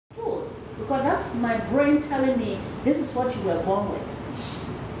because that's my brain telling me this is what you were born with.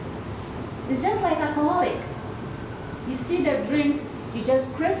 It's just like alcoholic. You see the drink, you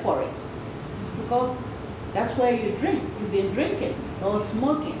just crave for it because that's where you drink. You've been drinking or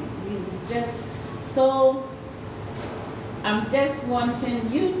smoking. It's just so. I'm just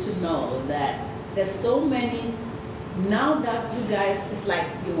wanting you to know that there's so many. Now that you guys, it's like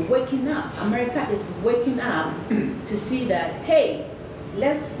you're waking up. America is waking up to see that, hey,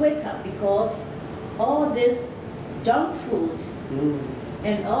 let's wake up because all this junk food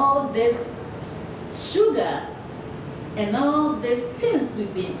and all this sugar and all these things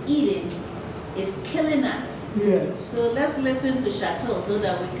we've been eating is killing us. Yes. So let's listen to Chatto so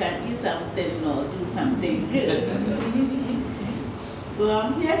that we can eat something or do something good. So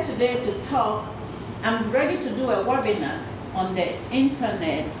I'm here today to talk. I'm ready to do a webinar on the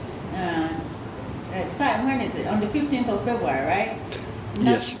internet. When is it? On the 15th of February, right?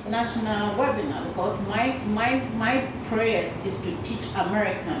 Yes. National webinar, because my prayers is to teach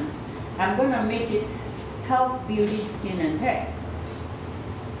Americans. I'm going to make it health, beauty, skin, and hair.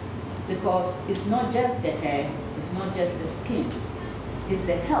 Because it's not just the hair, it's not just the skin, it's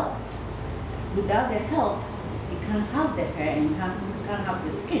the health. Without the health, you can't have the hair and you can't have the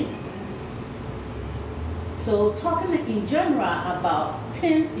skin. So talking in general about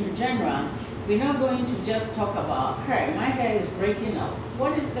things in general, we're not going to just talk about hair. My hair is breaking up.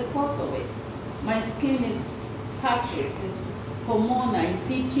 What is the cause of it? My skin is patches, it's hormonal. You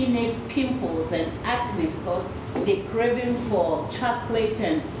see teenage pimples and acne because they're craving for chocolate,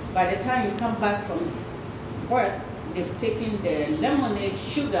 and by the time you come back from work, they've taken their lemonade,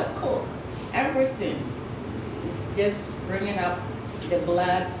 sugar, Coke, everything. It's just bringing up the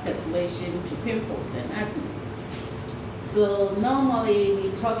blood circulation to pimples and acne. So normally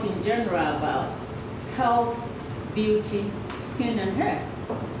we talk in general about health, beauty, skin, and hair.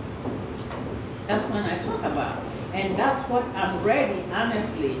 That's what I talk about. And that's what I'm ready,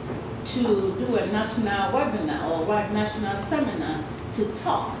 honestly, to do a national webinar or a national seminar to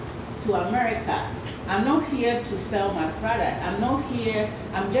talk to America. I'm not here to sell my product.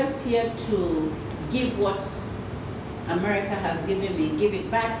 I'm just here to give what America has given me, give it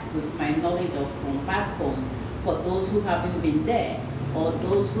back with my knowledge of from back home for those who haven't been there or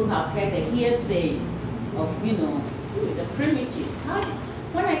those who have heard a hearsay of, the primitive.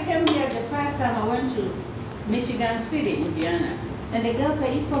 When I came here the first time, I went to Michigan City, Indiana, and the girl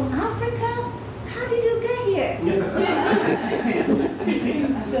said, "You from Africa? How did you get here?"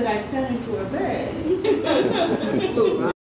 I said, "I turned into a bird."